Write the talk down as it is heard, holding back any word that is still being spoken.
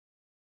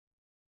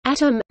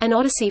Atom, An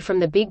Odyssey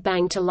from the Big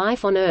Bang to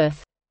Life on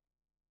Earth.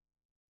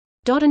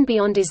 And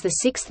Beyond is the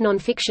sixth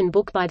non-fiction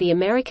book by the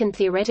American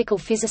theoretical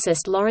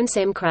physicist Lawrence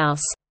M.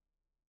 Krauss.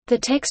 The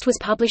text was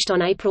published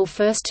on April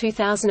 1,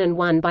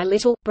 2001 by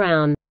Little,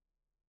 Brown.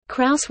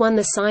 Krauss won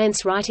the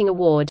Science Writing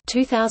Award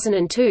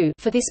 2002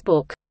 for this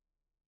book.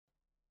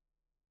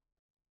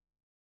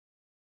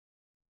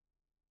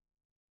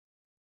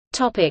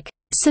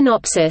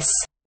 Synopsis.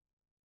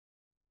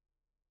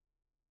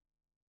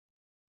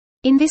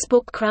 In this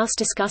book Krauss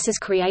discusses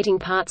creating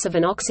parts of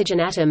an oxygen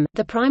atom,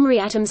 the primary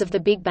atoms of the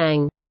Big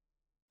Bang.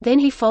 Then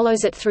he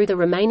follows it through the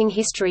remaining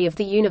history of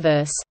the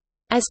universe.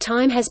 As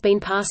time has been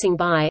passing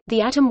by,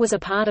 the atom was a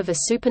part of a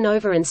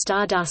supernova and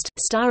stardust,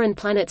 star and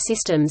planet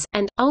systems,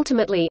 and,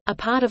 ultimately, a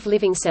part of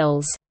living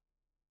cells.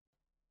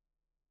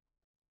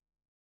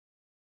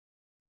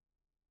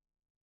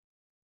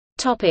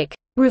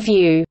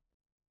 Review.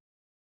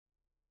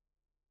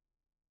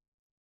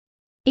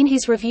 In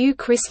his review,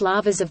 Chris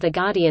Lavers of The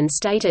Guardian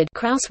stated,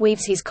 Krauss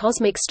weaves his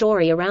cosmic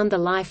story around the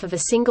life of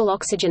a single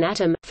oxygen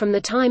atom, from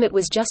the time it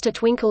was just a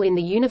twinkle in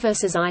the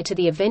universe's eye to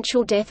the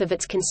eventual death of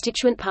its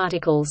constituent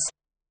particles.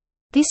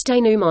 This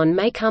denouement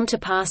may come to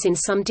pass in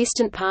some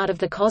distant part of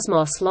the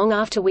cosmos long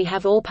after we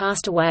have all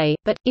passed away,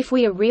 but, if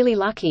we are really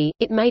lucky,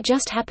 it may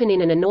just happen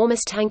in an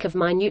enormous tank of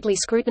minutely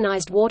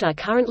scrutinized water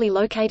currently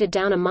located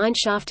down a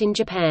mineshaft in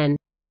Japan.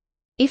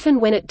 If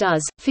and when it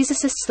does,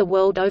 physicists the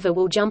world over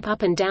will jump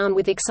up and down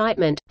with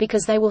excitement,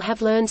 because they will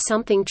have learned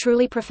something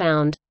truly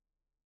profound.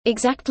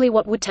 Exactly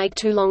what would take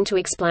too long to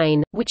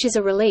explain, which is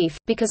a relief,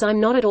 because I'm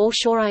not at all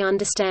sure I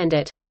understand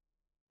it.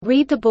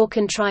 Read the book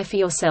and try for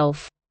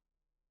yourself.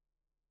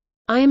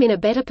 I am in a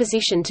better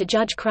position to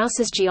judge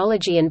Krauss's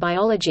geology and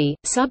biology,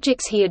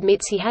 subjects he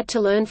admits he had to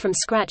learn from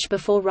scratch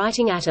before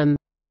writing Atom.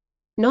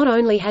 Not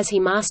only has he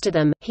mastered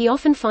them, he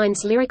often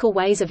finds lyrical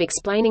ways of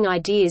explaining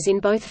ideas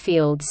in both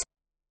fields.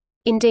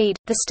 Indeed,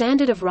 the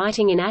standard of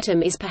writing in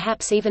Atom is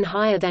perhaps even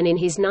higher than in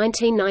his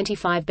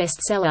 1995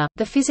 bestseller,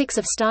 The Physics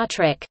of Star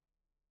Trek.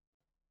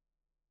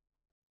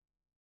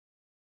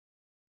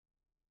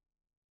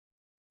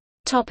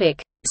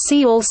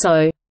 See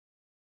also: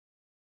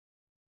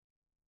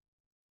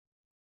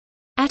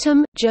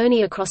 Atom –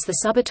 Journey Across the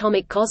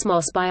Subatomic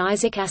Cosmos by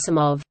Isaac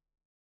Asimov.